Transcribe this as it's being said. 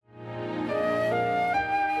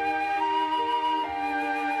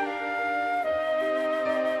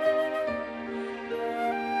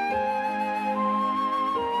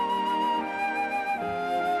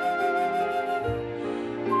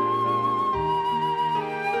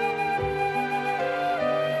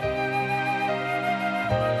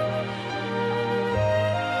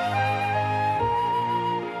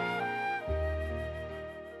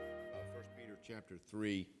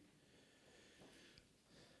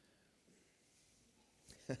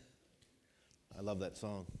I love that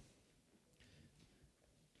song.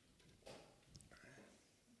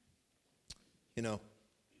 You know,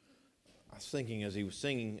 I was thinking as he was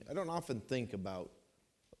singing, I don't often think about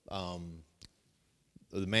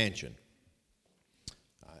the mansion.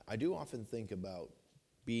 I do often think about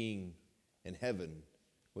being in heaven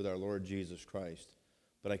with our Lord Jesus Christ,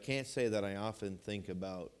 but I can't say that I often think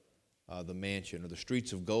about the mansion or the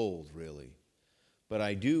streets of gold, really. But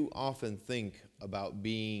I do often think about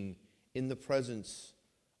being in the presence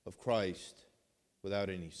of Christ without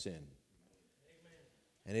any sin. Amen.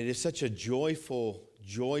 And it is such a joyful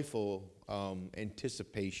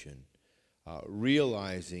anticipation,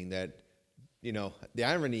 realizing that, the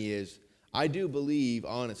irony is, I do believe,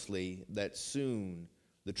 honestly, that soon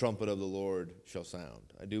the trumpet of the Lord shall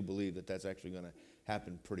sound. I do believe that that's actually going to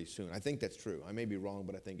happen pretty soon. I think that's true. I may be wrong,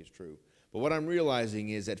 but I think it's true. But what I'm realizing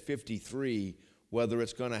is at 53, whether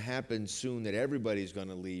it's going to happen soon that everybody's going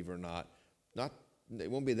to leave or not,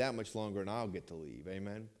 it won't be that much longer and I'll get to leave.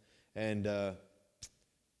 Amen? And it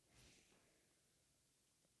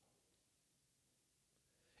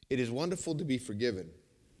is wonderful to be forgiven,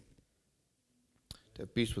 to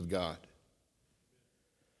have peace with God.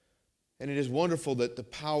 And it is wonderful that the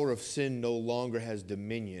power of sin no longer has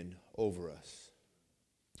dominion over us.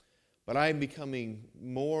 But I am becoming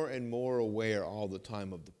more and more aware all the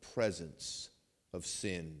time of the presence of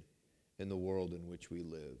sin in the world in which we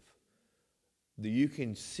live. You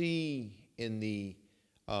can see in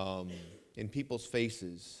people's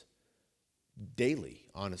faces daily,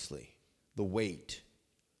 honestly, the weight,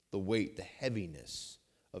 the heaviness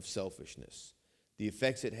of selfishness, the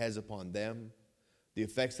effects it has upon them, the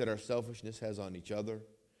effects that our selfishness has on each other.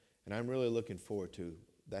 And I'm really looking forward to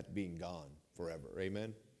that being gone forever.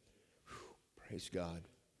 Amen? Whew, praise God.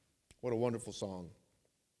 What a wonderful song.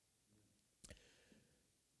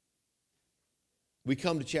 We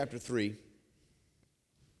come to chapter 3.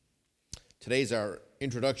 Today's our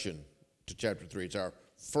introduction to chapter 3. It's our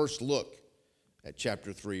first look at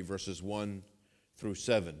chapter 3, verses 1 through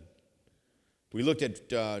 7. We looked at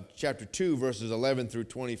chapter 2, verses 11 through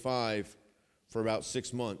 25 for about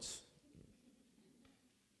 6 months.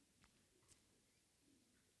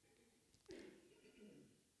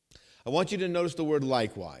 I want you to notice the word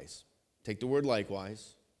likewise. Take the word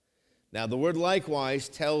likewise. Now, the word likewise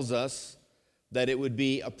tells us that it would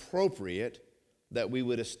be appropriate that we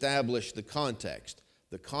would establish the context.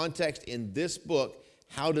 The context in this book,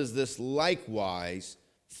 how does this likewise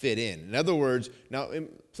fit in? In other words, now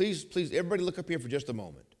please, everybody look up here for just a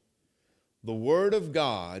moment. The Word of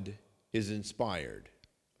God is inspired,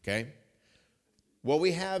 okay? What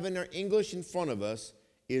we have in our English in front of us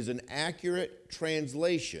is an accurate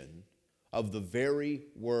translation of the very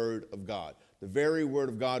Word of God. The very Word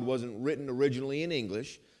of God wasn't written originally in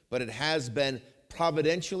English, but it has been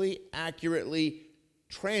providentially, accurately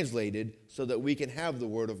translated so that we can have the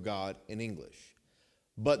Word of God in English.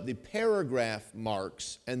 But the paragraph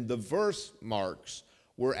marks and the verse marks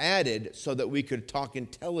were added so that we could talk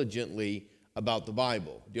intelligently about the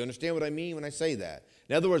Bible. Do you understand what I mean when I say that?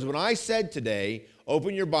 In other words, when I said today,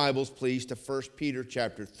 open your Bibles, please, to 1 Peter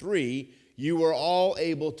chapter 3, you were all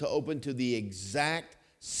able to open to the exact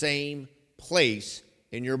same place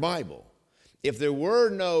in your Bible. If there were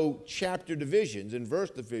no chapter divisions and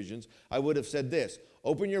verse divisions, I would have said this.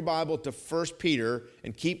 Open your Bible to 1 Peter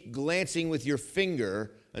and keep glancing with your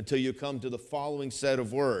finger until you come to the following set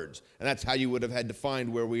of words. And that's how you would have had to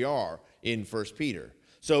find where we are in 1 Peter.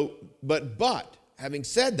 So, but having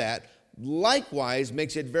said that, likewise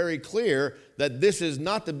makes it very clear that this is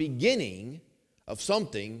not the beginning of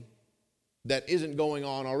something that isn't going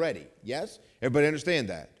on already. Yes? Everybody understand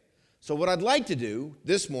that? So what I'd like to do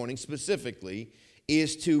this morning specifically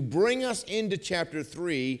is to bring us into chapter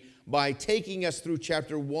 3 by taking us through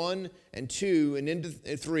chapter 1 and 2 and into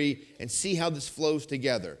 3 and see how this flows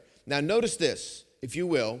together. Now notice this, if you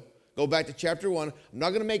will. Go back to chapter 1. I'm not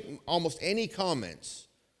going to make almost any comments.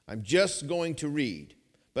 I'm just going to read.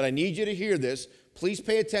 But I need you to hear this. Please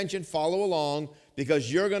pay attention, follow along,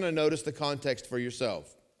 because you're going to notice the context for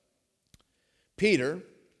yourself. Peter,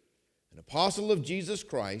 an apostle of Jesus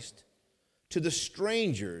Christ, to the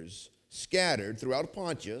strangers scattered throughout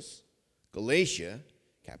Pontus, Galatia,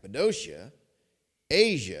 Cappadocia,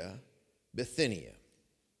 Asia, Bithynia,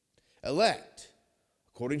 elect,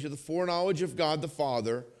 according to the foreknowledge of God the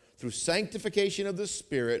Father, through sanctification of the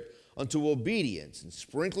Spirit, unto obedience and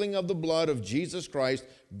sprinkling of the blood of Jesus Christ,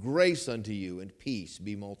 grace unto you and peace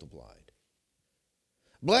be multiplied.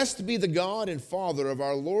 Blessed be the God and Father of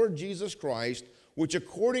our Lord Jesus Christ, which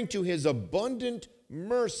according to his abundant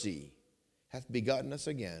mercy hath begotten us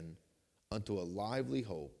again unto a lively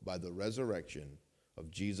hope by the resurrection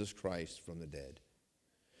of Jesus Christ from the dead,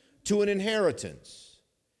 to an inheritance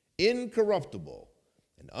incorruptible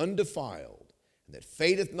and undefiled, and that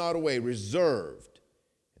fadeth not away, reserved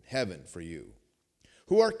in heaven for you,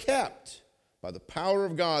 who are kept by the power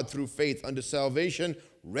of God through faith unto salvation,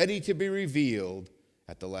 ready to be revealed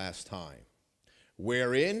at the last time,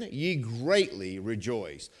 wherein ye greatly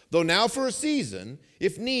rejoice, though now for a season,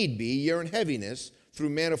 if need be, ye are in heaviness through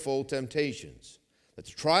manifold temptations, that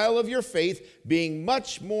the trial of your faith, being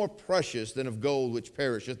much more precious than of gold which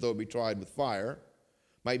perisheth, though it be tried with fire,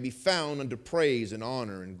 might be found unto praise and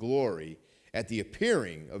honor and glory at the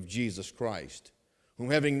appearing of Jesus Christ,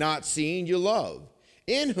 whom having not seen you love,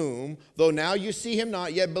 in whom, though now you see him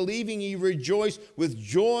not, yet believing ye rejoice with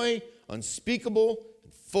joy unspeakable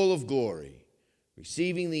and full of glory,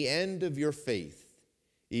 receiving the end of your faith,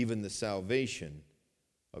 even the salvation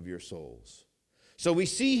of your souls. So we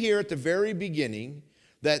see here at the very beginning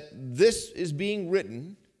that this is being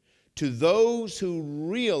written to those who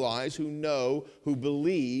realize, who know, who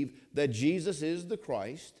believe that Jesus is the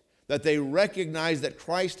Christ, that they recognize that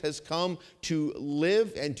Christ has come to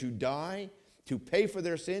live and to die, to pay for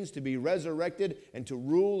their sins, to be resurrected, and to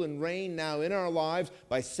rule and reign now in our lives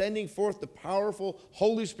by sending forth the powerful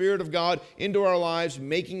Holy Spirit of God into our lives,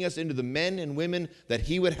 making us into the men and women that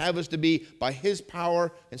he would have us to be by his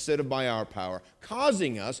power instead of by our power,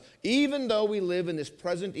 causing us, even though we live in this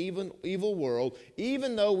present evil world,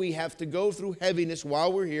 even though we have to go through heaviness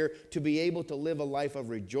while we're here, to be able to live a life of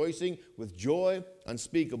rejoicing with joy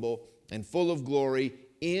unspeakable and full of glory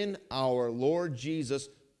in our Lord Jesus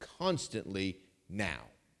constantly now.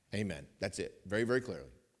 Amen. That's it. Very, very clearly.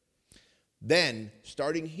 Then,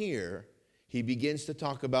 starting here, he begins to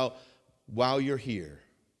talk about while you're here.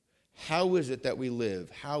 How is it that we live?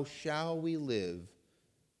 How shall we live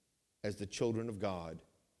as the children of God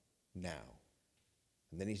now?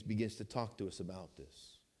 And then he begins to talk to us about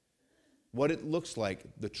this. What it looks like,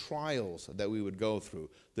 the trials that we would go through,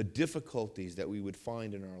 the difficulties that we would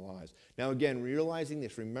find in our lives. Now again, realizing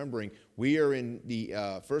this, remembering we are in the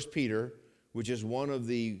 1 Peter, which is one of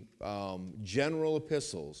the general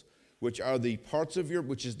epistles, which are the parts of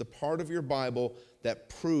which is the part of your Bible that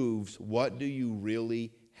proves what do you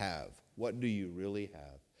really have. What do you really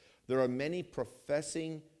have? There are many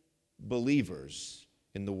professing believers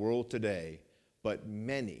in the world today, but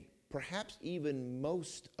many, perhaps even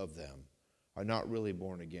most of them, are not really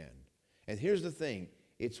born again. And here's the thing,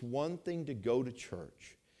 it's one thing to go to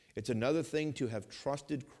church. It's another thing to have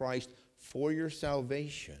trusted Christ for your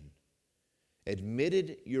salvation,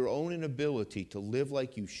 admitted your own inability to live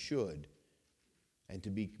like you should, and to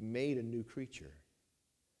be made a new creature.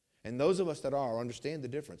 And those of us that are understand the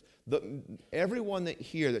difference. Everyone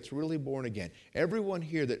here that's really born again, everyone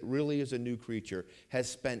here that really is a new creature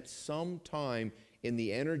has spent some time in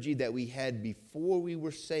the energy that we had before we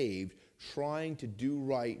were saved, trying to do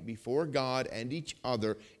right before God and each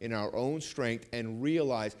other in our own strength, and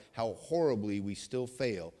realize how horribly we still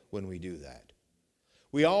fail when we do that.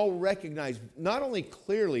 We all recognize, not only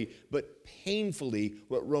clearly, but painfully,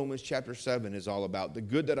 what Romans chapter 7 is all about. The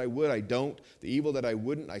good that I would, I don't. The evil that I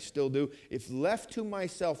wouldn't, I still do. If left to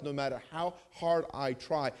myself, no matter how hard I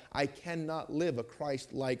try, I cannot live a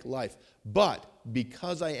Christ-like life. But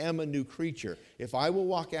because I am a new creature, if I will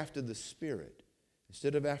walk after the Spirit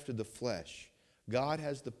instead of after the flesh, God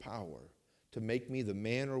has the power to make me the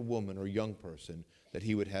man or woman or young person that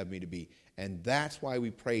he would have me to be. And that's why we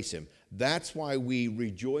praise him. That's why we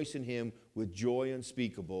rejoice in him with joy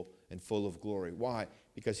unspeakable and full of glory. Why?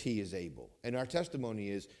 Because he is able. And our testimony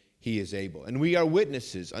is he is able. And we are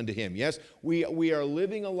witnesses unto him. Yes, we are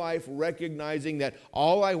living a life recognizing that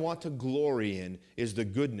all I want to glory in is the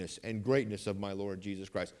goodness and greatness of my Lord Jesus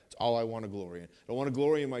Christ. It's all I want to glory in. I don't want to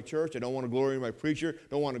glory in my church. I don't want to glory in my preacher. I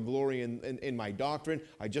don't want to glory in my doctrine.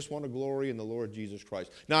 I just want to glory in the Lord Jesus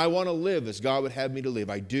Christ. Now, I want to live as God would have me to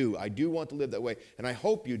live. I do want to live that way. And I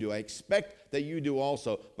hope you do. I expect that you do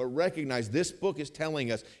also. But recognize this book is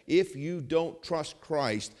telling us if you don't trust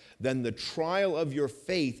Christ, then the trial of your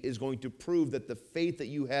faith is going to prove that the faith that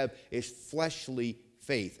you have is fleshly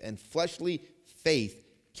faith. And fleshly faith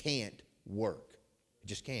can't work. It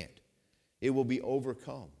just can't. It will be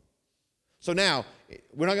overcome. So now,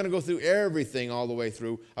 we're not going to go through everything all the way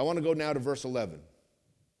through. I want to go now to verse 11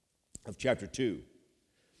 of chapter 2.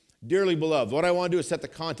 Dearly beloved, what I want to do is set the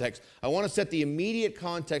context. I want to set the immediate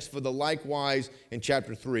context for the likewise in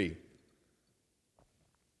chapter 3.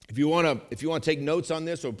 If you want to take notes on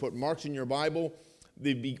this or put marks in your Bible,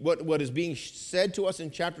 what is being said to us in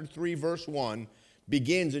chapter 3, verse 1,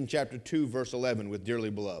 begins in chapter 2, verse 11 with dearly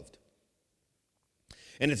beloved.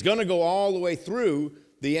 And it's going to go all the way through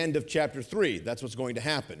the end of chapter 3. That's what's going to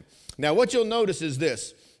happen. Now, what you'll notice is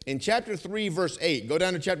this. In chapter 3, verse 8, go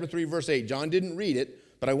down to chapter 3, verse 8. John didn't read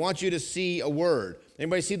it, but I want you to see a word.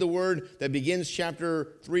 Anybody see the word that begins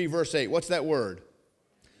chapter 3, verse 8? What's that word?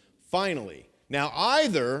 Finally. Now,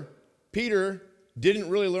 either Peter didn't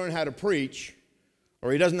really learn how to preach,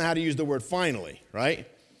 or he doesn't know how to use the word finally, right?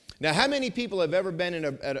 Now, how many people have ever been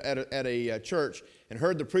at a church and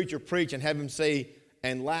heard the preacher preach and have him say,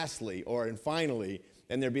 and lastly, or and finally,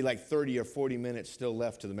 and there'd be like 30 or 40 minutes still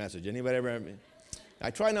left to the message? Anybody ever? I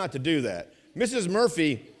try not to do that. Mrs.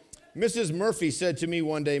 Murphy said to me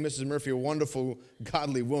one day, Mrs. Murphy, a wonderful,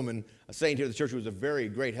 godly woman, a saint here at the church, who was a very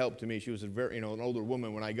great help to me. She was an older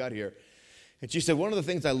woman when I got here. And she said, one of the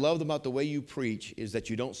things I loved about the way you preach is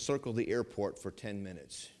that you don't circle the airport for 10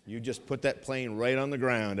 minutes. You just put that plane right on the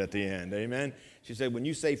ground at the end, amen? She said, when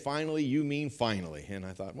you say finally, you mean finally. And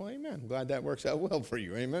I thought, well, amen. I'm glad that works out well for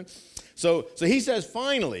you, amen? So he says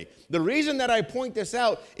finally. The reason that I point this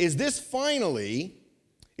out is this finally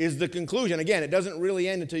is the conclusion. Again, it doesn't really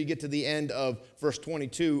end until you get to the end of verse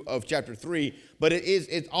 22 of chapter 3, but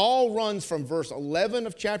it all runs from verse 11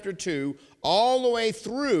 of chapter 2 all the way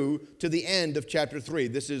through to the end of chapter 3.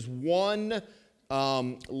 This is one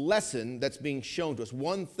lesson that's being shown to us,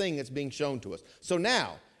 one thing that's being shown to us. So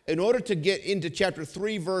now, in order to get into chapter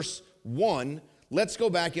 3, verse 1, let's go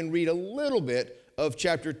back and read a little bit of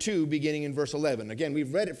chapter 2, beginning in verse 11. Again,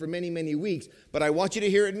 we've read it for many, many weeks, but I want you to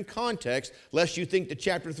hear it in context, lest you think that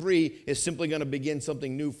chapter 3 is simply going to begin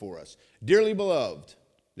something new for us. Dearly beloved,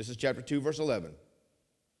 this is chapter 2, verse 11.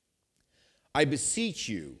 I beseech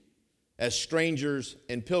you as strangers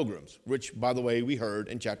and pilgrims, which, by the way, we heard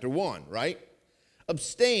in chapter 1, right?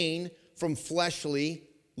 Abstain from fleshly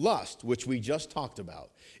lust, which we just talked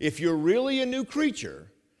about. If you're really a new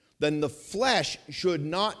creature, then the flesh should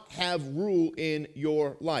not have rule in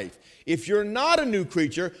your life. If you're not a new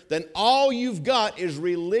creature, then all you've got is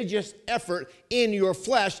religious effort in your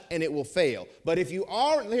flesh, and it will fail. But if you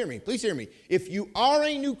are, hear me, please hear me, if you are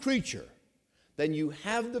a new creature, then you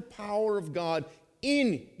have the power of God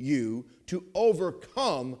in you to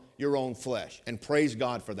overcome your own flesh, and praise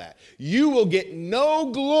God for that. You will get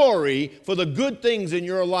no glory for the good things in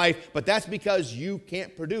your life, but that's because you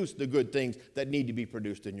can't produce the good things that need to be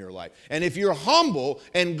produced in your life. And if you're humble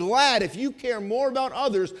and glad, if you care more about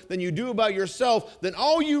others than you do about yourself, then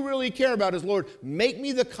all you really care about is, Lord, make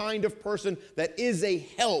me the kind of person that is a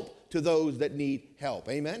help to those that need help.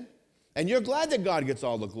 Amen? And you're glad that God gets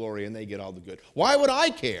all the glory and they get all the good. Why would I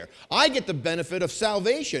care? I get the benefit of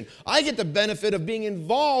salvation. I get the benefit of being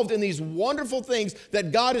involved in these wonderful things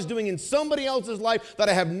that God is doing in somebody else's life that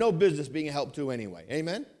I have no business being a help to anyway.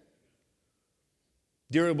 Amen?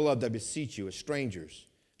 Dearly beloved, I beseech you as strangers,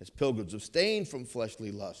 as pilgrims, abstain from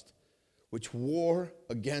fleshly lust, which war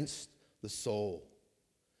against the soul.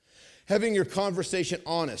 Having your conversation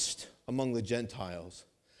honest among the Gentiles,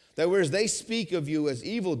 that whereas they speak of you as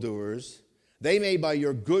evildoers, they may by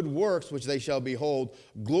your good works, which they shall behold,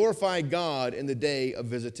 glorify God in the day of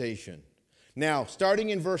visitation. Now, starting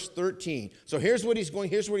in verse 13. So here's what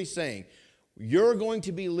he's saying. You're going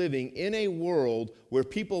to be living in a world where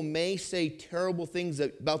people may say terrible things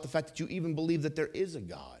about the fact that you even believe that there is a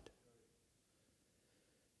God.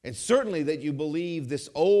 And certainly that you believe this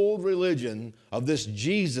old religion of this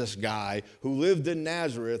Jesus guy who lived in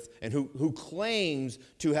Nazareth and who claims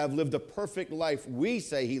to have lived a perfect life. We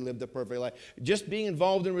say he lived a perfect life. Just being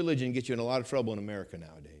involved in religion gets you in a lot of trouble in America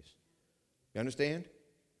nowadays. You understand?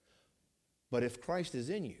 But if Christ is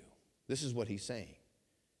in you, this is what he's saying.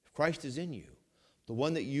 If Christ is in you, the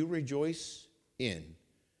one that you rejoice in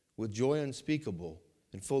with joy unspeakable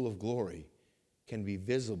and full of glory can be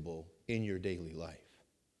visible in your daily life.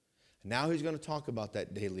 Now he's going to talk about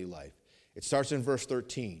that daily life. It starts in verse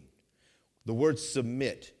 13. The word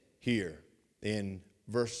submit here in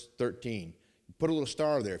verse 13. Put a little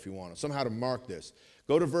star there if you want, somehow to mark this.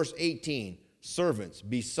 Go to verse 18. Servants,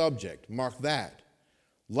 be subject. Mark that.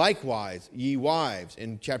 Likewise, ye wives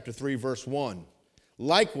in chapter 3, verse 1.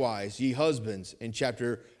 Likewise, ye husbands in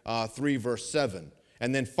chapter 3, verse 7.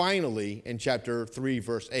 And then finally in chapter 3,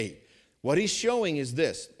 verse 8. What he's showing is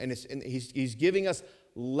this, and he's giving us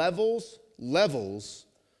levels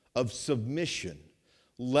of submission,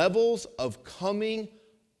 levels of coming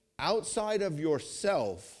outside of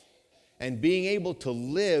yourself and being able to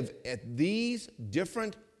live at these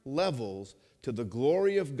different levels to the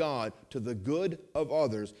glory of God, to the good of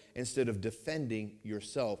others, instead of defending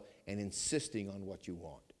yourself and insisting on what you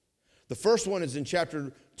want. The first one is in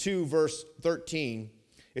chapter 2, verse 13.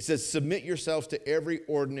 It says, submit yourselves to every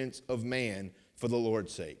ordinance of man for the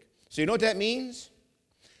Lord's sake. So you know what that means?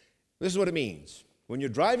 This is what it means. When you're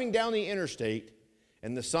driving down the interstate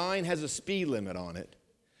and the sign has a speed limit on it,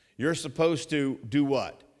 you're supposed to do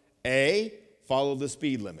what? A, follow the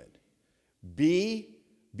speed limit. B,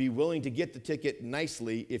 be willing to get the ticket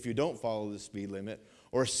nicely if you don't follow the speed limit.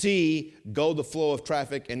 Or C, go the flow of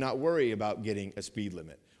traffic and not worry about getting a speed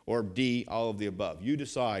limit. Or D, all of the above. You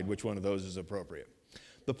decide which one of those is appropriate.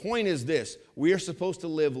 The point is this: we are supposed to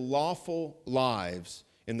live lawful lives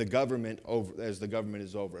in the government as the government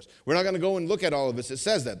is over us. We're not going to go and look at all of this. It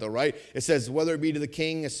says that though, right? It says whether it be to the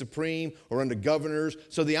king as supreme or under governors.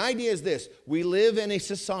 So the idea is this: we live in a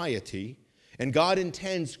society, and God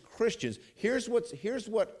intends Christians. Here's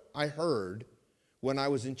what I heard when I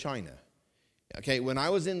was in China. Okay, when I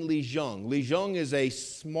was in Lijiang. Lijiang is a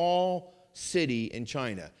small city in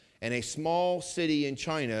China, and a small city in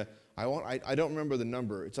China. I don't remember the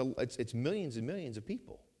number. It's millions and millions of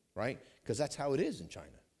people, right? Because that's how it is in China.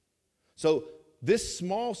 So this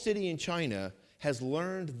small city in China has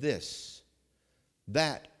learned this: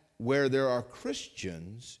 that where there are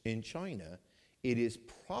Christians in China, it is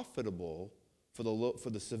profitable for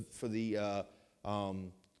the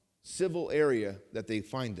civil area that they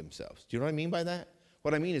find themselves. Do you know what I mean by that?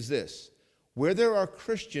 What I mean is this: where there are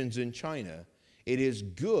Christians in China, it is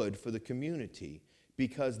good for the community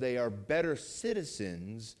because they are better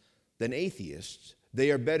citizens than atheists. They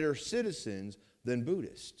are better citizens than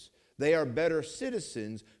Buddhists. They are better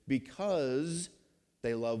citizens because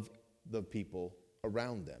they love the people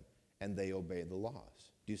around them and they obey the laws.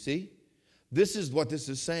 Do you see? This is what this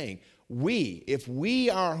is saying. If we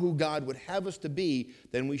are who God would have us to be,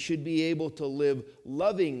 then we should be able to live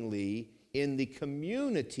lovingly in the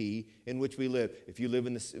community in which we live. If you live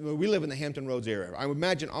we live in the Hampton Roads area. I would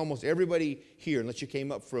imagine almost everybody here, unless you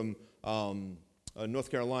came up from North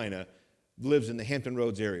Carolina, lives in the Hampton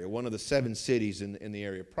Roads area, one of the 7 cities in the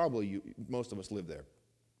area. Probably most of us live there.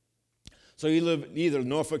 So you live either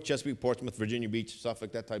Norfolk, Chesapeake, Portsmouth, Virginia Beach,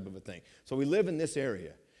 Suffolk, that type of a thing. So we live in this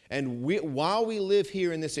area. And while we live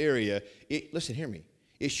here in this area, listen, hear me,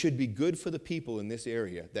 it should be good for the people in this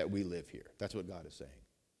area that we live here. That's what God is saying.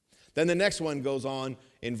 Then the next one goes on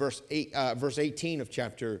in verse 18 of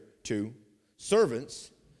chapter 2.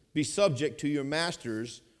 Servants, be subject to your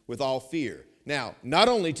masters with all fear. Now, not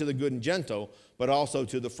only to the good and gentle, but also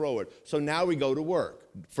to the froward. So now we go to work.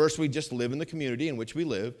 First, we just live in the community in which we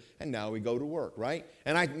live, and now we go to work, right?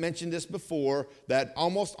 And I mentioned this before, that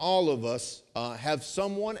almost all of us have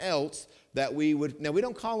someone else that we would, now we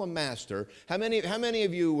don't call them master. How many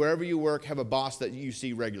of you, wherever you work, have a boss that you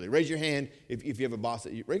see regularly? Raise your hand if you have a boss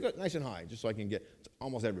that you, nice and high, just so I can get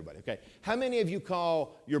almost everybody, okay? How many of you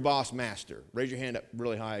call your boss master? Raise your hand up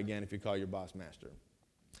really high again if you call your boss master.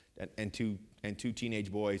 And two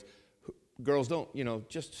teenage boys. Girls, don't,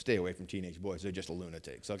 just stay away from teenage boys. They're just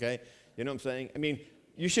lunatics, okay? You know what I'm saying? I mean,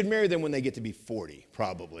 you should marry them when they get to be 40,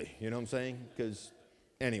 probably. You know what I'm saying? Because,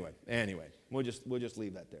 anyway, we'll just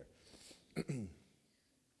leave that there.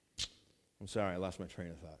 I'm sorry, I lost my train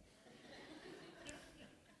of thought.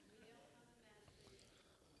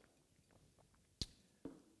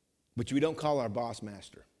 But we don't call our boss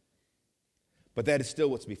master. But that is still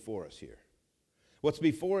what's before us here. What's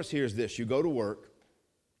before us here is this: you go to work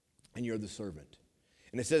and you're the servant.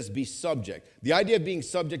 And it says be subject. The idea of being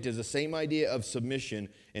subject is the same idea of submission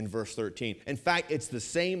in verse 13. In fact, it's the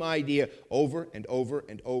same idea over and over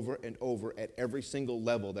and over and over at every single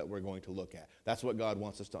level that we're going to look at. That's what God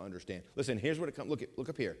wants us to understand. Listen, here's what it comes. Look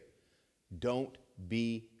up here. Don't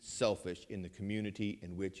be selfish in the community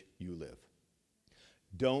in which you live.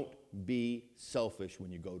 Don't be selfish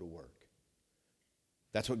when you go to work.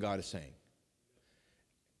 That's what God is saying.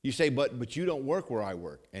 You say, but you don't work where I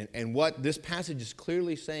work. And what this passage is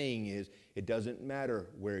clearly saying is, it doesn't matter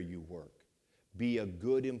where you work. Be a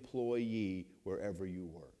good employee wherever you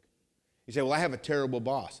work. You say, well, I have a terrible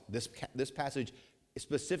boss. This passage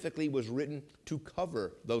specifically was written to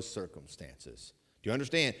cover those circumstances. Do you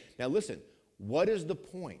understand? Now listen, what is the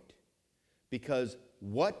point? Because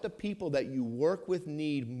what the people that you work with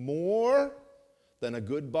need more than a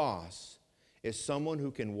good boss is someone who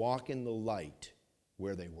can walk in the light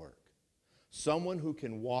where they work. Someone who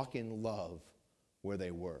can walk in love where they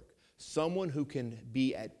work. Someone who can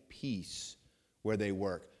be at peace where they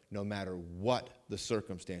work, no matter what the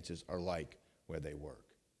circumstances are like where they work.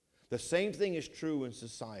 The same thing is true in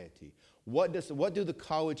society. What do the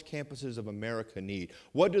college campuses of America need?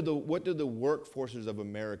 What do the workforces of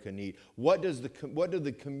America need? What do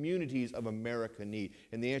the communities of America need?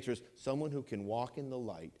 And the answer is someone who can walk in the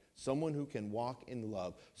light, someone who can walk in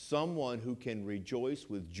love, someone who can rejoice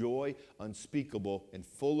with joy unspeakable and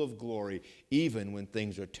full of glory, even when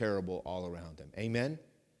things are terrible all around them. Amen?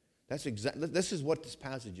 This is what this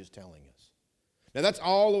passage is telling us. Now that's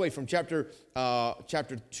all the way from chapter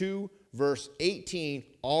 2, verse 18,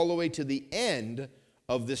 all the way to the end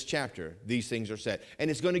of this chapter. These things are said.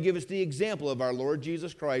 And it's going to give us the example of our Lord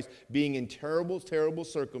Jesus Christ being in terrible, terrible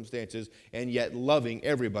circumstances and yet loving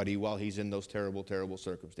everybody while he's in those terrible, terrible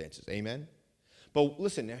circumstances. Amen? But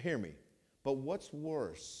listen, now hear me. But what's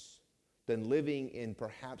worse than living in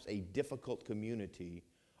perhaps a difficult community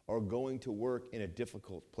or going to work in a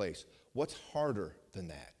difficult place? What's harder than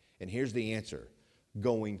that? And here's the answer.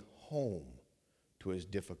 Going home to his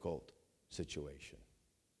difficult situation.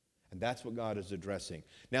 And that's what God is addressing.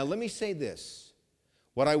 Now, let me say this.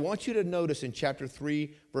 What I want you to notice in chapter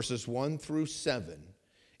 3, verses 1 through 7,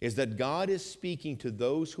 is that God is speaking to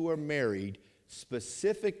those who are married,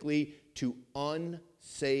 specifically to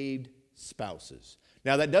unsaved spouses.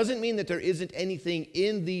 Now, that doesn't mean that there isn't anything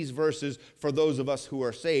in these verses for those of us who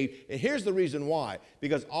are saved. And here's the reason why.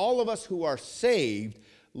 Because all of us who are saved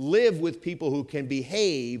live with people who can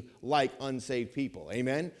behave like unsaved people.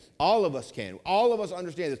 Amen? All of us can. All of us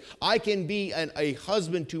understand this. I can be a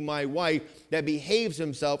husband to my wife that behaves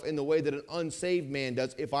himself in the way that an unsaved man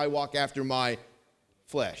does if I walk after my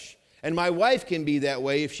flesh. And my wife can be that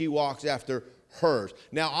way if she walks after hers.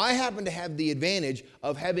 Now, I happen to have the advantage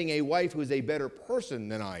of having a wife who is a better person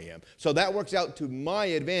than I am. So that works out to my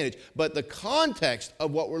advantage. But the context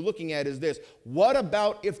of what we're looking at is this. What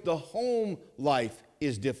about if the home life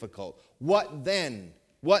is difficult? What then?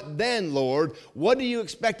 What then, Lord? What do you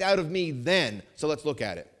expect out of me then? So let's look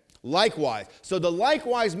at it. Likewise. So the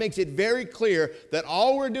likewise makes it very clear that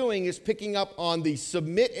all we're doing is picking up on the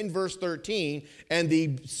submit in verse 13 and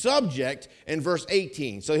the subject in verse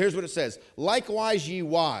 18. So here's what it says. Likewise, ye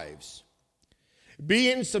wives,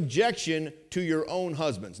 be in subjection to your own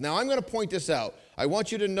husbands. Now I'm going to point this out. I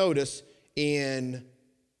want you to notice in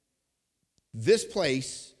this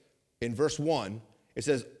place, in verse 1, it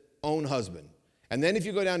says, own husband. And then if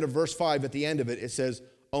you go down to verse 5 at the end of it, it says,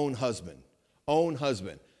 own husband. Own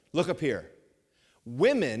husband. Look up here.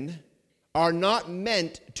 Women are not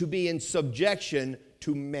meant to be in subjection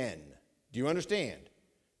to men. Do you understand?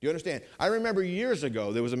 Do you understand? I remember years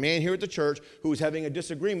ago, there was a man here at the church who was having a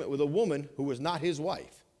disagreement with a woman who was not his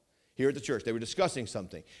wife here at the church. They were discussing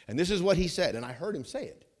something. And this is what he said, and I heard him say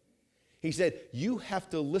it. He said, you have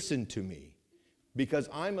to listen to me because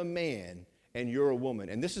I'm a man and you're a woman.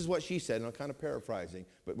 And this is what she said, and I'm kind of paraphrasing,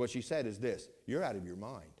 but what she said is this: you're out of your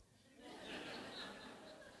mind.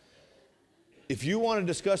 If you want to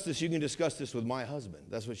discuss this, you can discuss this with my husband.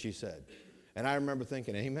 That's what she said. And I remember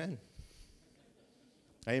thinking, amen.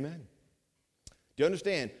 Amen. Do you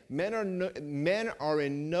understand? Men are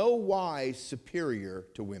in no wise superior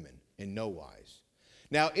to women. In no wise.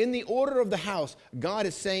 Now, in the order of the house, God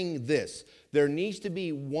is saying this. There needs to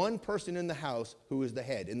be one person in the house who is the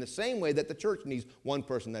head. In the same way that the church needs one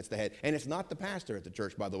person that's the head. And it's not the pastor at the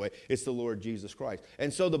church, by the way. It's the Lord Jesus Christ.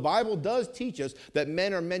 And so the Bible does teach us that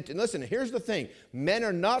men are meant to, and listen, here's the thing. Men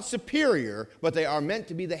are not superior, but they are meant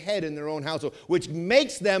to be the head in their own household, which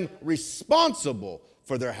makes them responsible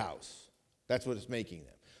for their house. That's what it's making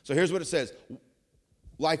them. So here's what it says.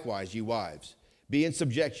 Likewise, ye wives, be in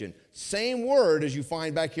subjection. Same word as you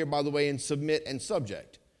find back here, by the way, in submit and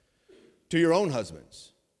subject. To your own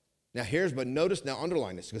husbands. Now but notice, now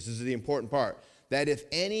underline this, because this is the important part, that if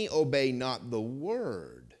any obey not the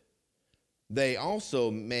word, they also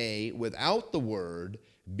may, without the word,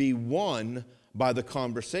 be won by the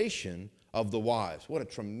conversation of the wives. What a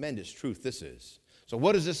tremendous truth this is. So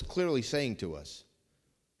what is this clearly saying to us?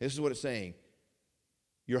 This is what it's saying.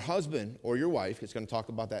 Your husband or your wife, it's going to talk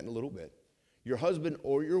about that in a little bit, your husband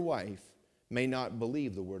or your wife may not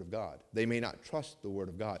believe the Word of God. They may not trust the Word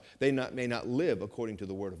of God. They may not live according to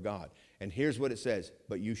the Word of God. And here's what it says,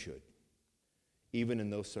 but you should, even in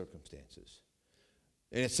those circumstances.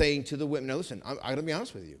 And it's saying to the women, now listen, I'm going to be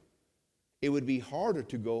honest with you. It would be harder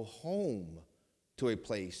to go home to a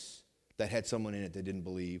place that had someone in it that didn't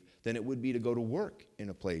believe than it would be to go to work in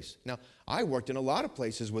a place. Now, I worked in a lot of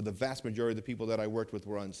places where the vast majority of the people that I worked with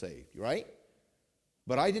were unsaved, right?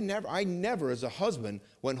 But I never, as a husband,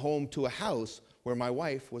 went home to a house where my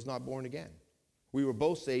wife was not born again. We were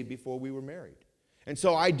both saved before we were married. And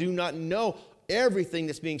so I do not know everything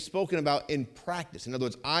that's being spoken about in practice. In other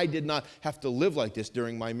words, I did not have to live like this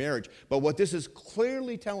during my marriage. But what this is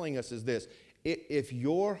clearly telling us is this. If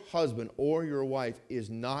your husband or your wife is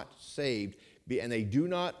not saved, and they do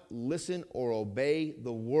not listen or obey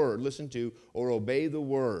the word, listen to or obey the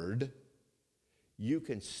word, you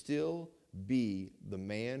can still be the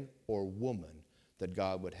man or woman that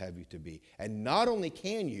God would have you to be. And not only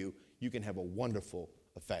can you can have a wonderful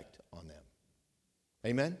effect on them.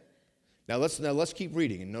 Amen? Now let's keep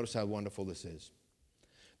reading and notice how wonderful this is.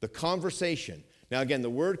 The conversation. Now again, the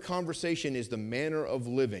word conversation is the manner of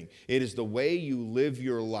living. It is the way you live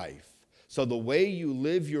your life. So the way you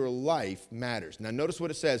live your life matters. Now notice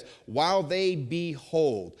what it says, while they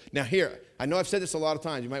behold. Now here, I know I've said this a lot of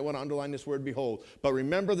times. You might want to underline this word behold. But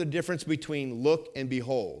remember the difference between look and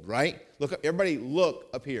behold, right? Look up, everybody look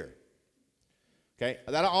up here. Okay?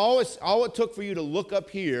 That all it took for you to look up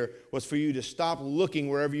here was for you to stop looking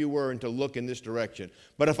wherever you were and to look in this direction.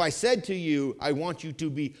 But if I said to you, I want you to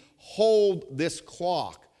behold this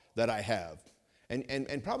clock that I have.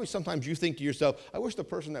 And probably sometimes you think to yourself, I wish the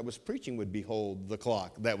person that was preaching would behold the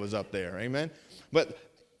clock that was up there. Amen?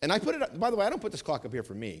 And I put it up, by the way, I don't put this clock up here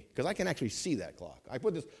for me, because I can actually see that clock. I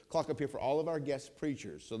put this clock up here for all of our guest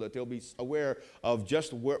preachers so that they'll be aware of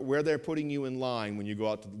just where they're putting you in line when you go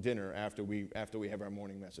out to dinner after we have our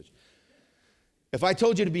morning message. If I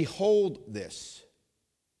told you to behold this,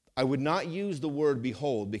 I would not use the word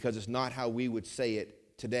behold because it's not how we would say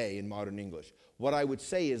it today in modern English. What I would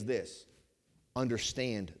say is this: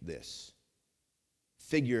 understand this.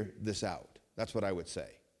 Figure this out. That's what I would say.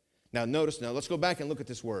 Now notice, let's go back and look at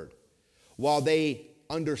this word. While they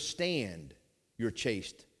understand your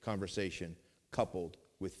chaste conversation coupled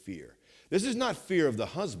with fear. This is not fear of the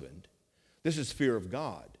husband. This is fear of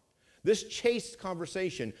God. This chaste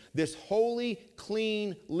conversation, this holy,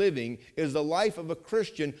 clean living is the life of a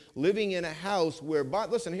Christian living in a house where,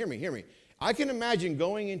 listen, hear me. I can imagine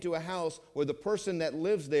going into a house where the person that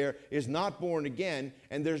lives there is not born again,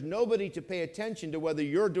 and there's nobody to pay attention to whether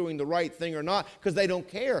you're doing the right thing or not, because they don't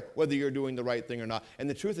care whether you're doing the right thing or not. And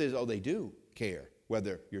the truth is, they do care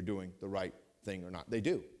whether you're doing the right thing or not. They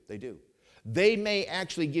do. They may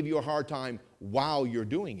actually give you a hard time while you're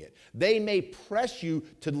doing it. They may press you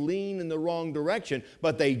to lean in the wrong direction,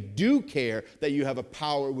 but they do care that you have a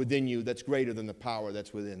power within you that's greater than the power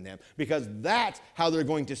that's within them, because that's how they're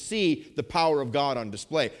going to see the power of God on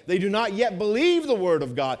display. They do not yet believe the Word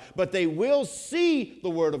of God, but they will see the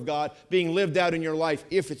Word of God being lived out in your life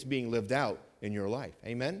if it's being lived out in your life.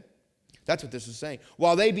 Amen? That's what this is saying.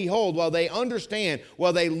 While they behold, while they understand,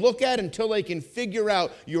 while they look at until they can figure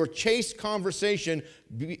out your chaste conversation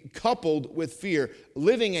coupled with fear,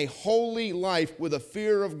 living a holy life with a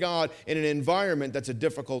fear of God in an environment that's a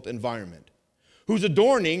difficult environment. Whose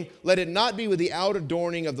adorning, let it not be with the out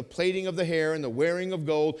adorning of the plaiting of the hair and the wearing of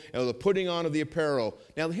gold and the putting on of the apparel.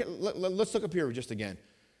 Now, let's look up here just again.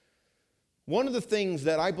 One of the things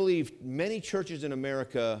that I believe many churches in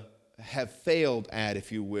America have failed at,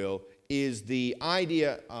 if you will, is the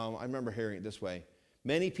idea, I remember hearing it this way: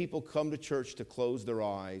 many people come to church to close their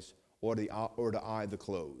eyes or to eye the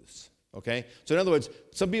clothes. Okay? So in other words,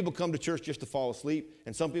 some people come to church just to fall asleep,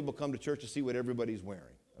 and some people come to church to see what everybody's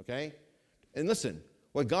wearing. Okay? And listen,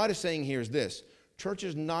 what God is saying here is this: church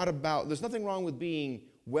is not about, there's nothing wrong with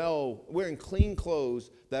wearing clean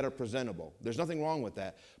clothes that are presentable. There's nothing wrong with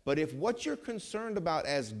that. But if what you're concerned about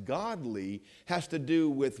as godly has to do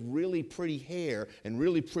with really pretty hair and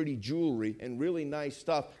really pretty jewelry and really nice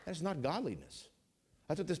stuff, that's not godliness.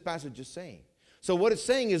 That's what this passage is saying. So what it's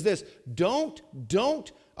saying is this: don't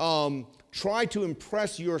try to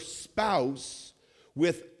impress your spouse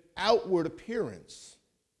with outward appearance.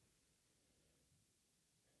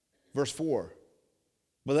 Verse 4.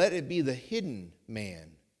 But let it be the hidden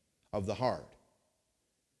man of the heart,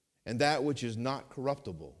 and that which is not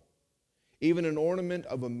corruptible, even an ornament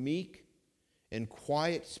of a meek and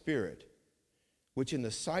quiet spirit, which in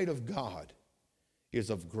the sight of God is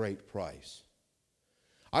of great price.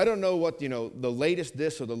 I don't know what, the latest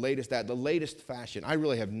this or the latest that, the latest fashion. I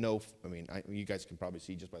really have you guys can probably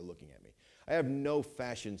see just by looking at me. I have no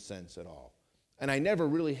fashion sense at all. And I never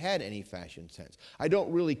really had any fashion sense. I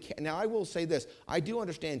don't really care. Now, I will say this. I do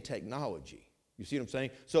understand technology. You see what I'm saying?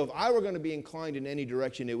 So if I were going to be inclined in any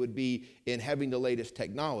direction, it would be in having the latest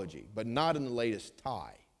technology, but not in the latest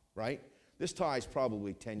tie, right? This tie is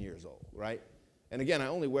probably 10 years old, right? And again, I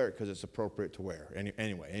only wear it because it's appropriate to wear.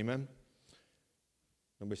 Anyway, amen?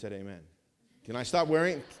 Nobody said amen. Can I stop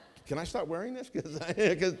wearing this?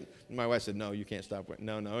 Because my wife said, no, you can't stop wearing.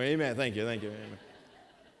 No, amen. Thank you, amen.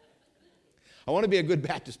 I want to be a good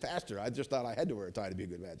Baptist pastor. I just thought I had to wear a tie to be a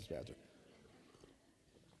good Baptist pastor.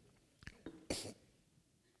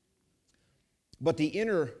 But the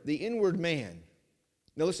inward man.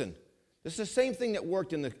 Now listen, this is the same thing that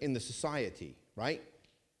worked in the society, right?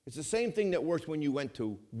 It's the same thing that worked when you went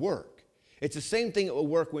to work. It's the same thing that will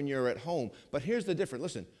work when you're at home. But here's the difference.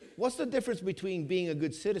 Listen, what's the difference between being a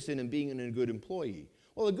good citizen and being a good employee?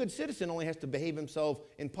 Well, a good citizen only has to behave himself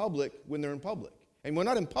in public when they're in public. And we're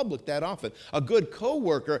not in public that often. A good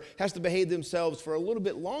co-worker has to behave themselves for a little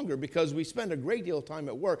bit longer because we spend a great deal of time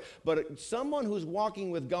at work. But someone who's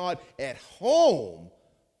walking with God at home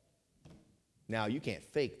Now, you can't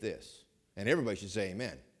fake this. And everybody should say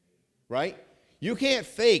amen. Right? You can't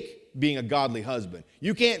fake being a godly husband.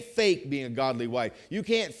 You can't fake being a godly wife. You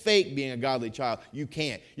can't fake being a godly child. You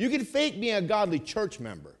can't. You can fake being a godly church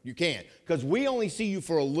member. You can't. Because we only see you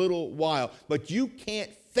for a little while. But you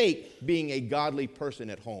can't fake being a godly person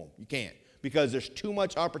at home. You can't. Because there's too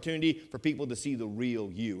much opportunity for people to see the real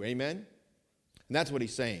you. Amen? And that's what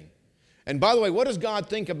he's saying. And by the way, what does God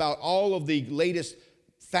think about all of the latest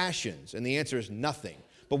fashions? And the answer is nothing.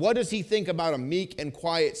 But what does he think about a meek and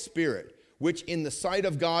quiet spirit, which in the sight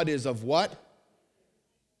of God is of what?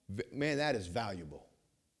 Man, that is valuable.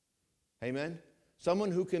 Amen? Someone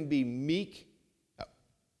who can be meek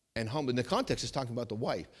and humble. In the context, it's talking about the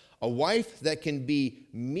wife. A wife that can be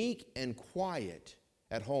meek and quiet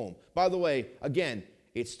at home. By the way, again,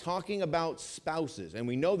 it's talking about spouses. And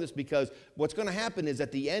we know this because what's going to happen is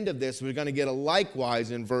at the end of this, we're going to get a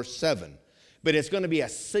likewise in verse 7. But it's going to be a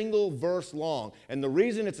single verse long. And the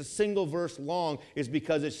reason it's a single verse long is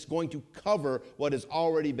because it's going to cover what has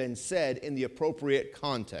already been said in the appropriate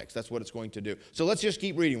context. That's what it's going to do. So let's just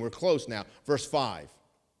keep reading. We're close now. Verse 5.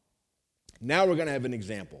 Now we're going to have an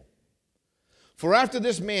example. For after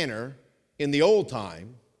this manner, in the old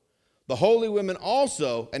time, the holy women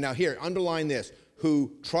also, and now here, underline this,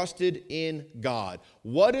 who trusted in God.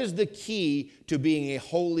 What is the key to being a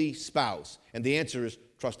holy spouse? And the answer is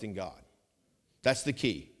trusting God. That's the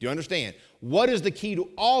key. Do you understand? What is the key to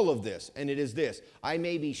all of this? And it is this. I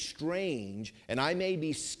may be strange and I may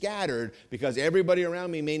be scattered because everybody around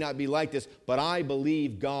me may not be like this, but I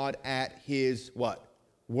believe God at his what?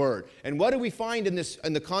 Word. And what do we find in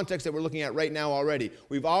the context that we're looking at right now already?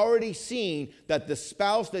 We've already seen that the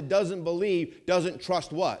spouse that doesn't believe doesn't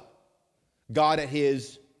trust what? God at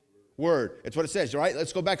his word. It's what it says, right?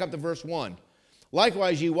 Let's go back up to verse 1.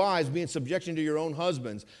 Likewise, ye wives, be in subjection to your own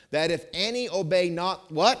husbands, that if any obey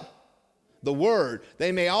not what? The word,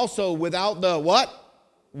 they may also without the what?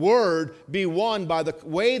 Word be won by the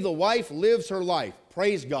way the wife lives her life.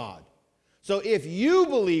 Praise God. So if you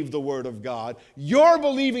believe the word of God, your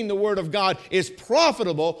believing the word of God is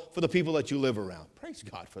profitable for the people that you live around. Praise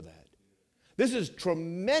God for that. This is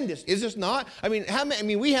tremendous, is this not? I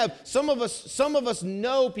mean, we have some of us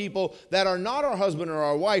know people that are not our husband or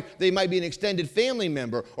our wife. They might be an extended family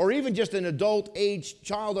member or even just an adult-aged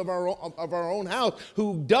child of our own house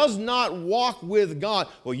who does not walk with God.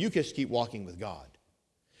 Well, you just keep walking with God.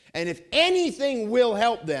 And if anything will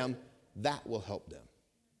help them, that will help them.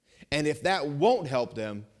 And if that won't help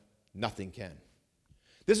them, nothing can.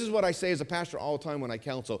 This is what I say as a pastor all the time when I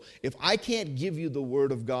counsel. If I can't give you the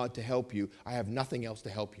word of God to help you, I have nothing else to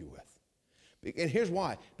help you with. And here's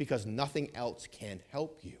why. Because nothing else can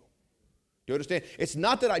help you. Do you understand? It's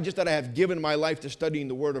not that I have given my life to studying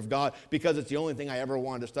the word of God because it's the only thing I ever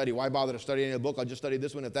wanted to study. Why bother to study any book? I'll just study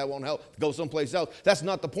this one. If that won't help, go someplace else. That's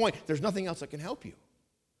not the point. There's nothing else that can help you.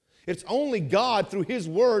 It's only God through his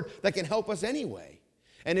word that can help us anyway.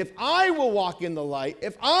 And if I will walk in the light,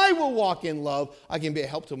 if I will walk in love, I can be a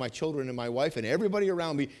help to my children and my wife and everybody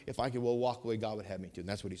around me if I will walk the way God would have me to. And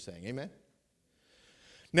that's what he's saying. Amen?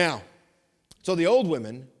 Now, so the old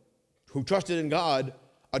women who trusted in God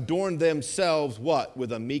adorned themselves what?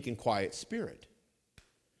 With a meek and quiet spirit,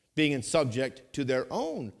 being in subject to their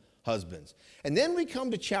own husbands. And then we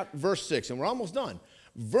come to verse 6, and we're almost done.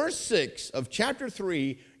 Verse 6 of chapter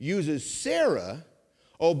 3 uses Sarah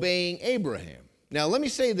obeying Abraham. Now, let me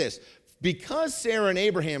say this. Because Sarah and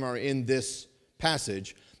Abraham are in this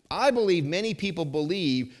passage, I believe many people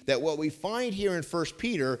believe that what we find here in 1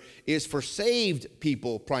 Peter is for saved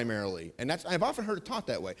people primarily. And I've often heard it taught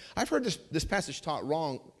that way. I've heard this passage taught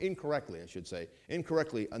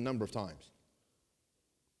incorrectly a number of times.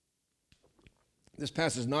 This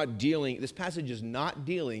passage is not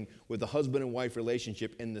dealing with the husband and wife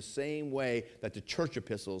relationship in the same way that the church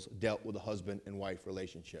epistles dealt with the husband and wife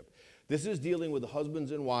relationship. This is dealing with the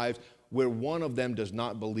husbands and wives where one of them does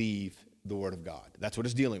not believe the word of God. That's what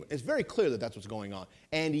it's dealing with. It's very clear that that's what's going on.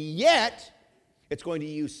 And yet, it's going to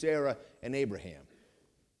use Sarah and Abraham.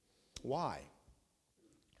 Why?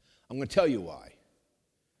 I'm going to tell you why.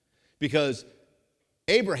 Because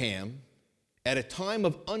Abraham, at a time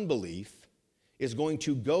of unbelief, is going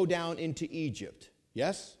to go down into Egypt.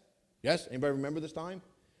 Yes? Yes? Anybody remember this time?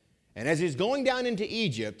 And as he's going down into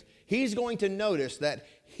Egypt, he's going to notice that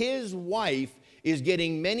his wife is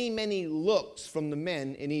getting many, many looks from the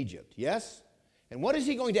men in Egypt. Yes? And what is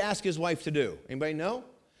he going to ask his wife to do? Anybody know?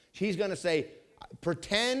 He's going to say,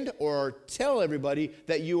 pretend or tell everybody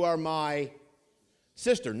that you are my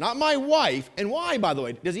sister, not my wife. And why, by the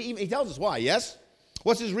way? He tells us why, yes?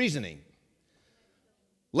 What's his reasoning?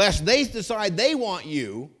 Lest they decide they want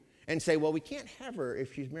you and say, well, we can't have her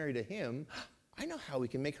if she's married to him. I know how we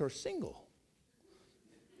can make her single.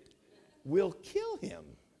 We'll kill him.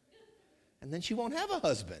 And then she won't have a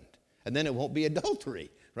husband. And then it won't be adultery,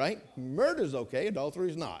 right? Murder's okay,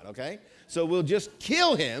 adultery's not, okay? So we'll just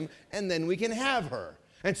kill him, and then we can have her.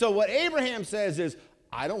 And so what Abraham says is,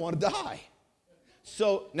 I don't want to die.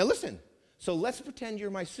 So, now listen. So let's pretend you're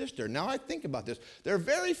my sister. Now I think about this. There are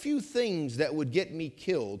very few things that would get me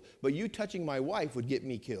killed, but you touching my wife would get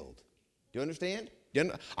me killed. Do you understand?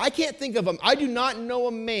 I can't think of I do not know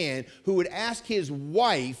a man who would ask his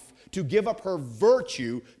wife to give up her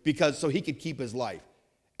virtue so he could keep his life.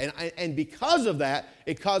 And because of that,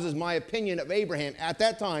 it causes my opinion of Abraham at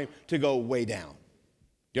that time to go way down.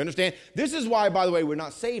 Do you understand? This is why, by the way, we're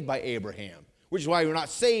not saved by Abraham, which is why we're not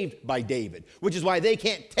saved by David, which is why they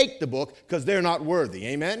can't take the book because they're not worthy.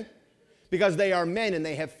 Amen? Because they are men and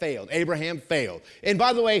they have failed. Abraham failed. And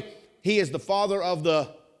by the way, he is the father of the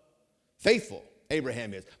faithful.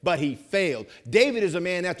 Abraham is. But he failed. David is a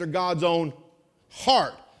man after God's own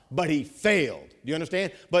heart, but he failed. Do you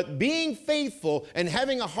understand? But being faithful and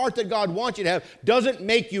having a heart that God wants you to have doesn't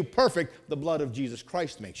make you perfect. The blood of Jesus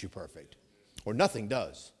Christ makes you perfect. Or nothing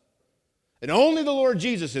does. And only the Lord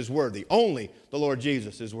Jesus is worthy. Only the Lord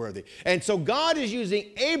Jesus is worthy. And so God is using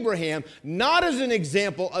Abraham not as an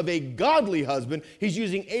example of a godly husband. He's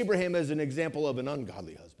using Abraham as an example of an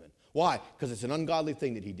ungodly husband. Why? Because it's an ungodly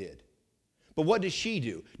thing that he did. But what does she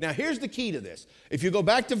do? Now here's the key to this. If you go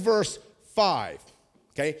back to verse 5,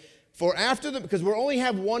 okay? For after because we only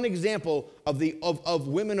have one example of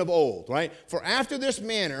women of old, right? For after this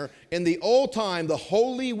manner, in the old time, the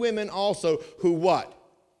holy women also who what?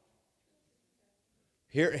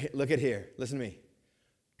 Here, look at here. Listen to me.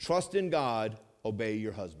 Trust in God, obey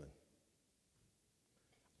your husband.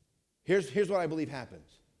 Here's what I believe happens.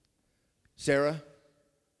 Sarah,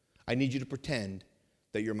 I need you to pretend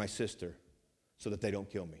that you're my sister so that they don't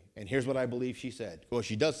kill me. And here's what I believe she said. Well,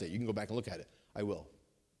 she does say it. You can go back and look at it. I will.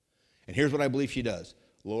 And here's what I believe she does.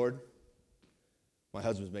 Lord, my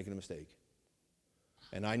husband's making a mistake.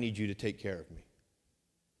 And I need you to take care of me.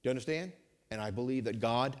 Do you understand? And I believe that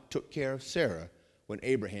God took care of Sarah when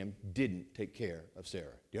Abraham didn't take care of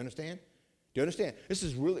Sarah. Do you understand? Do you understand? This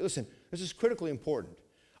is really, listen, this is critically important.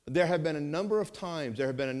 There have been a number of times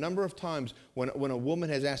when a woman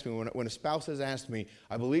has asked me, when a spouse has asked me,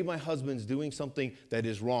 I believe my husband's doing something that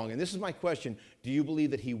is wrong. And this is my question, do you believe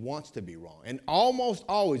that he wants to be wrong? And almost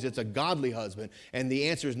always it's a godly husband. And the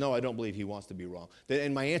answer is no, I don't believe he wants to be wrong.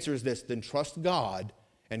 And my answer is this, then trust God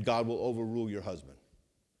and God will overrule your husband.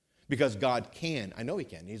 Because God can, I know he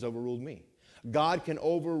can, he's overruled me. God can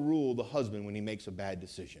overrule the husband when he makes a bad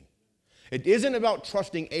decision. It isn't about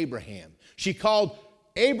trusting Abraham. She called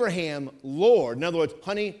Abraham Lord. In other words,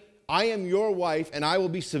 honey, I am your wife and I will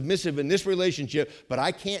be submissive in this relationship, but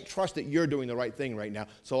I can't trust that you're doing the right thing right now,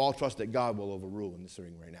 so I'll trust that God will overrule in this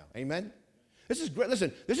thing right now. Amen? This is great.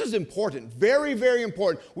 Listen, this is important. Very, very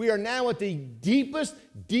important. We are now at the deepest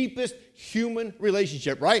human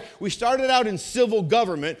relationship, right? We started out in civil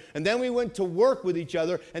government, and then we went to work with each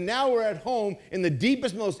other, and now we're at home in the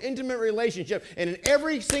deepest, most intimate relationship, and in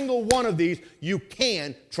every single one of these, you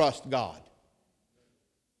can trust God.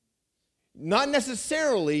 Not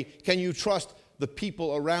necessarily can you trust the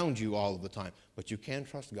people around you all of the time, but you can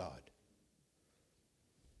trust God.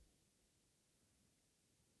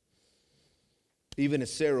 Even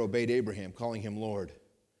as Sarah obeyed Abraham, calling him Lord,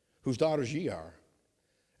 whose daughters ye are,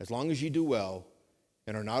 as long as ye do well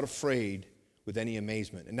and are not afraid with any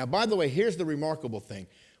amazement. And now, by the way, here's the remarkable thing.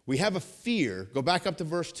 We have a fear. Go back up to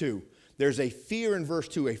verse 2. There's a fear in verse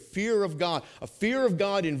 2, a fear of God. A fear of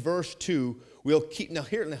God in verse 2 will keep. Now,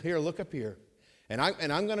 here, look up here. And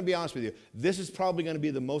I'm going to be honest with you. This is probably going to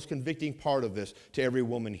be the most convicting part of this to every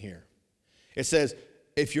woman here. It says,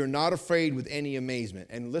 if you're not afraid with any amazement.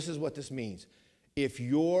 And this is what this means. If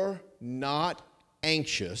you're not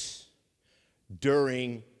anxious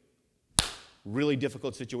during really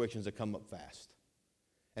difficult situations that come up fast.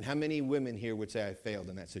 And how many women here would say I failed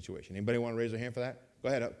in that situation? Anybody want to raise their hand for that? Go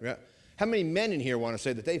ahead. Yeah. How many men in here want to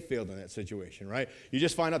say that they failed in that situation, right? You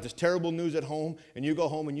just find out this terrible news at home, and you go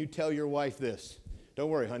home and you tell your wife this. Don't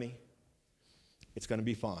worry, honey. It's going to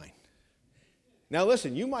be fine. Now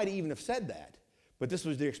listen, you might even have said that, but this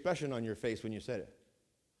was the expression on your face when you said it.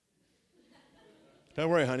 Don't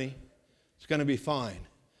worry, honey. It's going to be fine.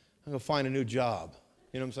 I'm going to find a new job.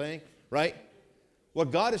 You know what I'm saying? Right?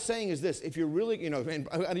 What God is saying is this. If you're really, and I'm going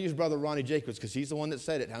to use Brother Ronnie Jacobs because he's the one that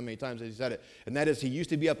said it. How many times has he said it? And that is he used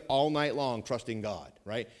to be up all night long trusting God,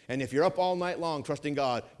 right? And if you're up all night long trusting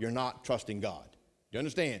God, you're not trusting God. Do you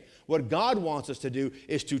understand? What God wants us to do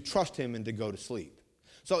is to trust him and to go to sleep.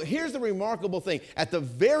 So here's the remarkable thing. At the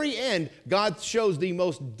very end, God shows the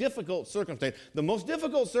most difficult circumstance. The most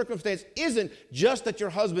difficult circumstance isn't just that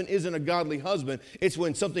your husband isn't a godly husband. It's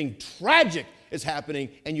when something tragic is happening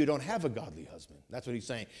and you don't have a godly husband. That's what he's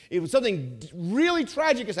saying. If something really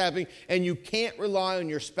tragic is happening and you can't rely on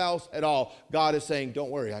your spouse at all, God is saying,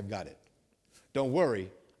 don't worry, I've got it. Don't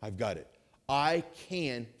worry, I've got it. I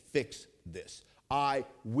can fix this. I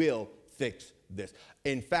will fix this.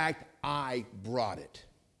 In fact, I brought it.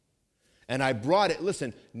 And I brought it,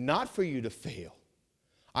 listen, not for you to fail.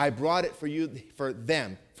 I brought it for you, for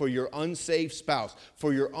them, for your unsaved spouse,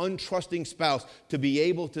 for your untrusting spouse to be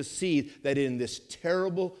able to see that in this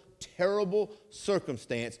terrible, terrible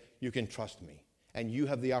circumstance, you can trust me. And you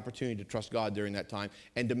have the opportunity to trust God during that time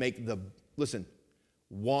and to make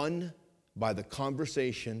won by the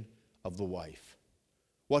conversation of the wife.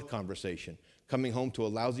 What conversation? Coming home to a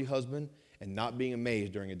lousy husband and not being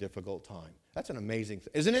amazed during a difficult time. That's an amazing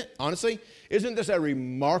thing, isn't it? Honestly, isn't this a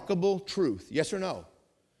remarkable truth? Yes or no?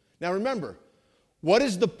 Now remember, what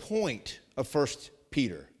is the point of 1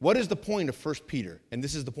 Peter? What is the point of 1 Peter? And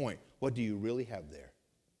this is the point. What do you really have there?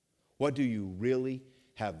 What do you really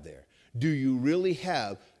have there? Do you really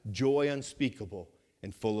have joy unspeakable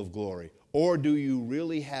and full of glory? Or do you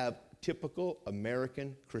really have typical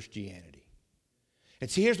American Christianity? And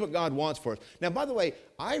see, here's what God wants for us. Now, by the way,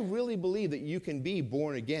 I really believe that you can be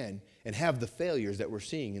born again and have the failures that we're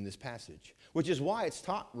seeing in this passage, which is why it's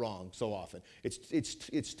taught wrong so often.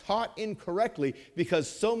 It's taught incorrectly because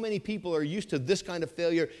so many people are used to this kind of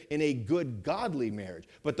failure in a good, godly marriage.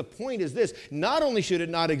 But the point is this, not only should it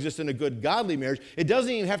not exist in a good, godly marriage, it doesn't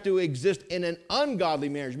even have to exist in an ungodly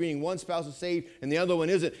marriage, meaning one spouse is saved and the other one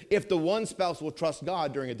isn't, if the one spouse will trust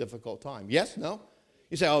God during a difficult time. Yes? No?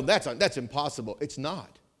 You say, oh, that's impossible. It's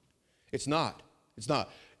not. It's not. It's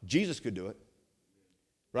not. Jesus could do it,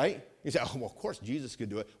 right? You say, oh, well, of course Jesus could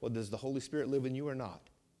do it. Well, does the Holy Spirit live in you or not?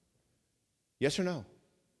 Yes or no?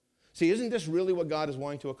 See, isn't this really what God is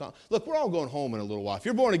wanting to accomplish? Look, we're all going home in a little while. If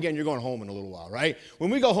you're born again, you're going home in a little while, right? When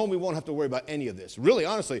we go home, we won't have to worry about any of this. Really,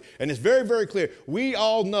 honestly, and it's very, very clear. We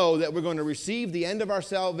all know that we're going to receive the end of our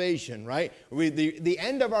salvation, right? The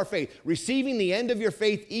end of our faith. Receiving the end of your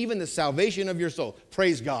faith, even the salvation of your soul.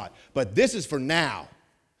 Praise God. But this is for now.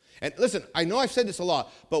 And listen, I know I've said this a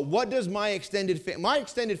lot, but what does my extended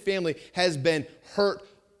family has been hurt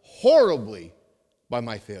horribly by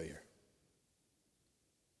my failure.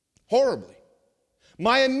 Horribly.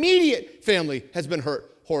 My immediate family has been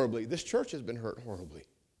hurt horribly. This church has been hurt horribly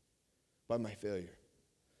by my failure.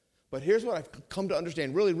 But here's what I've come to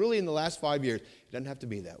understand, really in the last 5 years, it doesn't have to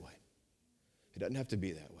be that way. It doesn't have to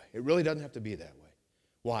be that way. It really doesn't have to be that way.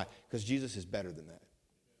 Why? Because Jesus is better than that.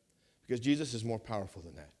 Because Jesus is more powerful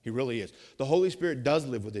than that. He really is. The Holy Spirit does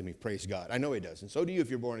live within me, praise God. I know He does, and so do you if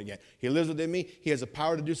you're born again. He lives within me. He has the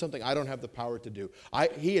power to do something I don't have the power to do.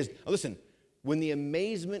 Listen, when the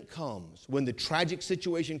amazement comes, when the tragic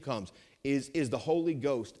situation comes, is the Holy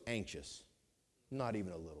Ghost anxious? Not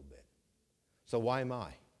even a little bit. So why am I?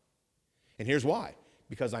 And here's why.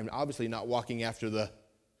 Because I'm obviously not walking after the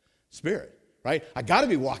Spirit, right? I got to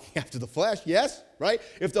be walking after the flesh, yes, right?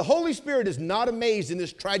 If the Holy Spirit is not amazed in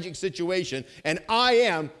this tragic situation, and I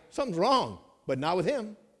am, something's wrong, but not with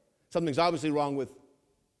Him. Something's obviously wrong with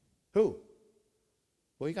who?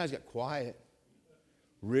 Well, you guys got quiet.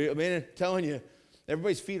 I'm telling you,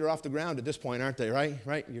 everybody's feet are off the ground at this point, aren't they, right?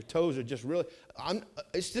 Right? Your toes are just really,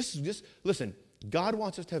 listen, God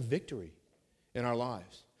wants us to have victory in our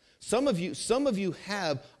lives. Some of you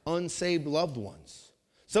have unsaved loved ones.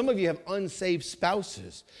 Some of you have unsaved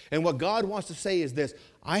spouses. And what God wants to say is this,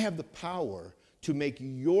 I have the power to make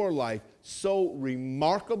your life so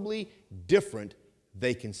remarkably different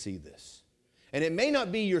they can see this. And it may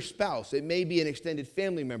not be your spouse. It may be an extended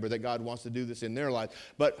family member that God wants to do this in their life.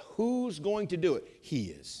 But who's going to do it? He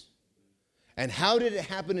is. And how did it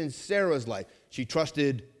happen in Sarah's life? She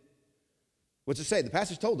trusted, what's it say? The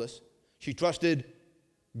passage told us. She trusted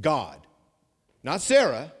God. Not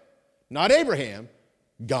Sarah, not Abraham,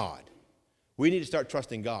 God. We need to start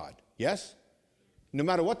trusting God. Yes? No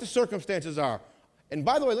matter what the circumstances are. And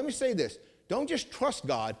by the way, let me say this. Don't just trust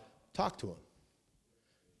God. Talk to Him.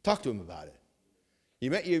 Talk to Him about it.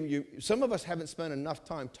 Some of us haven't spent enough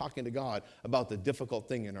time talking to God about the difficult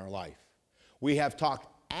thing in our life. We have talked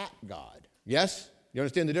at God. Yes? You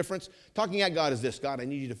understand the difference? Talking at God is this. God, I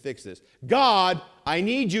need you to fix this. God, I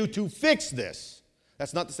need you to fix this.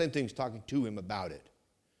 That's not the same thing as talking to Him about it.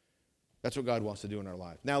 That's what God wants to do in our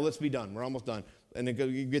life. Now, let's be done. We're almost done. And then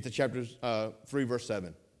you get to chapter 3, verse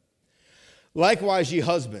 7. Likewise, ye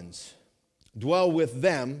husbands, dwell with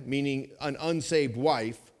them, meaning an unsaved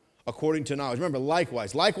wife, according to knowledge. Remember,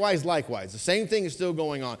 likewise. The same thing is still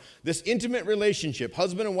going on. This intimate relationship,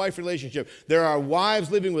 husband and wife relationship, there are wives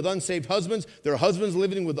living with unsaved husbands. There are husbands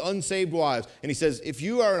living with unsaved wives. And he says, if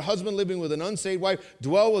you are a husband living with an unsaved wife,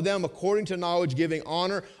 dwell with them according to knowledge, giving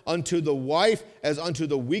honor unto the wife as unto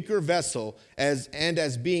the weaker vessel, as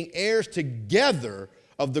being heirs together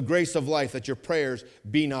of the grace of life, that your prayers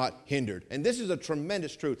be not hindered. And this is a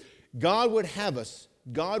tremendous truth. God would have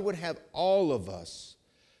all of us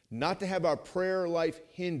not to have our prayer life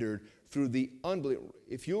hindered through the unbelief.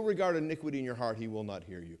 If you regard iniquity in your heart, he will not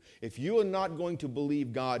hear you. If you are not going to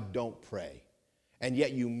believe God, don't pray. And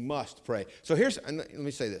yet you must pray. So let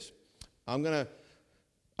me say this. I'm going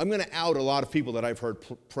to out a lot of people that I've heard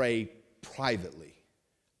pray privately.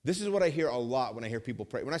 This is what I hear a lot when I hear people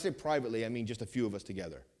pray. When I say privately, I mean just a few of us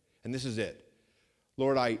together. And this is it.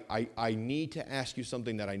 Lord, I need to ask you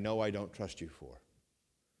something that I know I don't trust you for.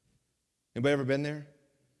 Anybody ever been there?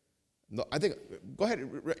 No, I think, go ahead.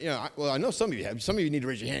 I know some of you have. Some of you need to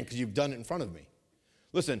raise your hand because you've done it in front of me.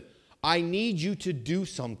 Listen, I need you to do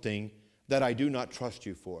something that I do not trust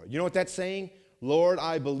you for. You know what that's saying? Lord,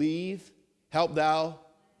 I believe. Help thou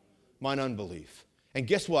mine unbelief. And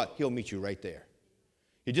guess what? He'll meet you right there.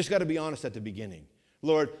 You just got to be honest at the beginning.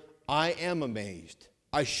 Lord, I am amazed.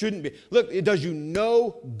 I shouldn't be. Look, it does you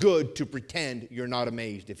no good to pretend you're not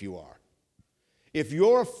amazed if you are. If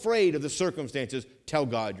you're afraid of the circumstances, tell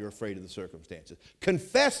God you're afraid of the circumstances.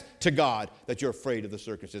 Confess to God that you're afraid of the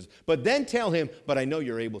circumstances. But then tell him, but I know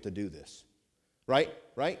you're able to do this. Right?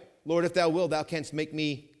 Lord, if thou wilt, thou canst make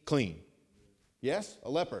me clean. Yes?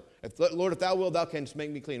 A leper. Lord, if thou wilt, thou canst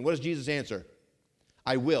make me clean. What does Jesus answer?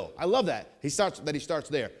 I will. I love that. He starts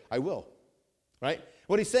there. I will. Right?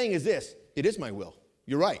 What he's saying is this. It is my will.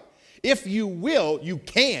 You're right. If you will, you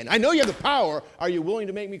can. I know you have the power. Are you willing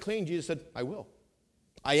to make me clean? Jesus said, I will.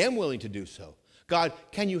 I am willing to do so. God,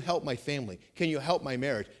 can you help my family? Can you help my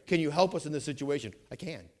marriage? Can you help us in this situation? I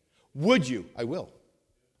can. Would you? I will.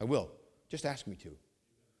 I will. Just ask me to.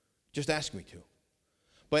 Just ask me to.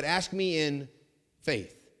 But ask me in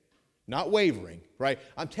faith, not wavering, right?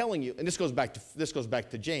 I'm telling you, and this goes back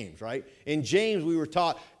to James, right? In James, we were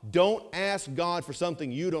taught, don't ask God for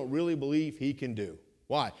something you don't really believe he can do.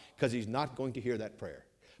 Why? Because he's not going to hear that prayer.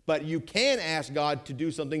 But you can ask God to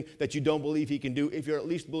do something that you don't believe he can do if you're at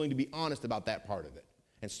least willing to be honest about that part of it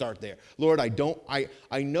and start there. Lord, I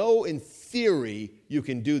know in theory you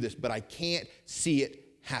can do this, but I can't see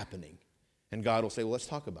it happening. And God will say, well, let's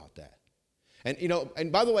talk about that.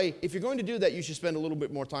 And by the way, if you're going to do that, you should spend a little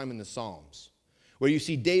bit more time in the Psalms, where you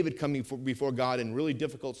see David coming before God in really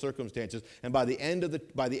difficult circumstances. And by the end of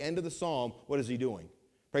the psalm, what is he doing?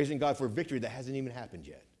 Praising God for a victory that hasn't even happened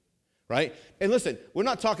yet. Right? And listen, we're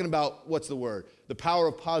not talking about, the power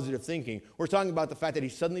of positive thinking. We're talking about the fact that he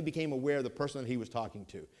suddenly became aware of the person that he was talking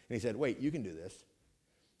to. And he said, wait, you can do this.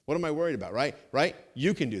 What am I worried about, right?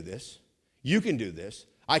 You can do this. You can do this.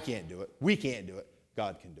 I can't do it. We can't do it.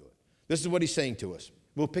 God can do it. This is what he's saying to us.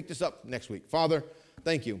 We'll pick this up next week. Father,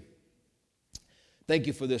 thank you. Thank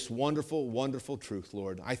you for this wonderful, wonderful truth,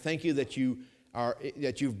 Lord. I thank you that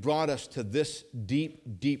you've brought us to this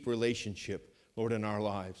deep, deep relationship, Lord, in our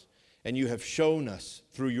lives. And you have shown us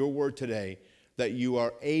through your word today that you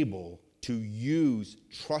are able to use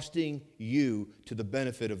trusting you to the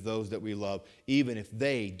benefit of those that we love, even if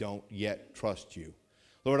they don't yet trust you.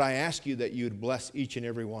 Lord, I ask you that you would bless each and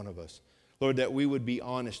every one of us. Lord, that we would be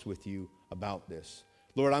honest with you about this.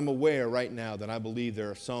 Lord, I'm aware right now that I believe there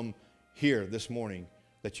are some here this morning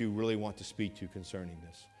that you really want to speak to concerning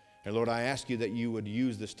this. And Lord, I ask you that you would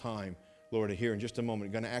use this time, Lord, here in just a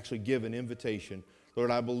moment. You're going to actually give an invitation. Lord,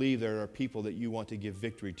 I believe there are people that you want to give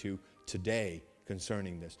victory to today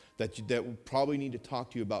concerning this, that probably need to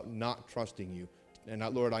talk to you about not trusting you. And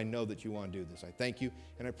Lord, I know that you want to do this. I thank you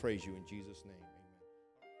and I praise you in Jesus' name.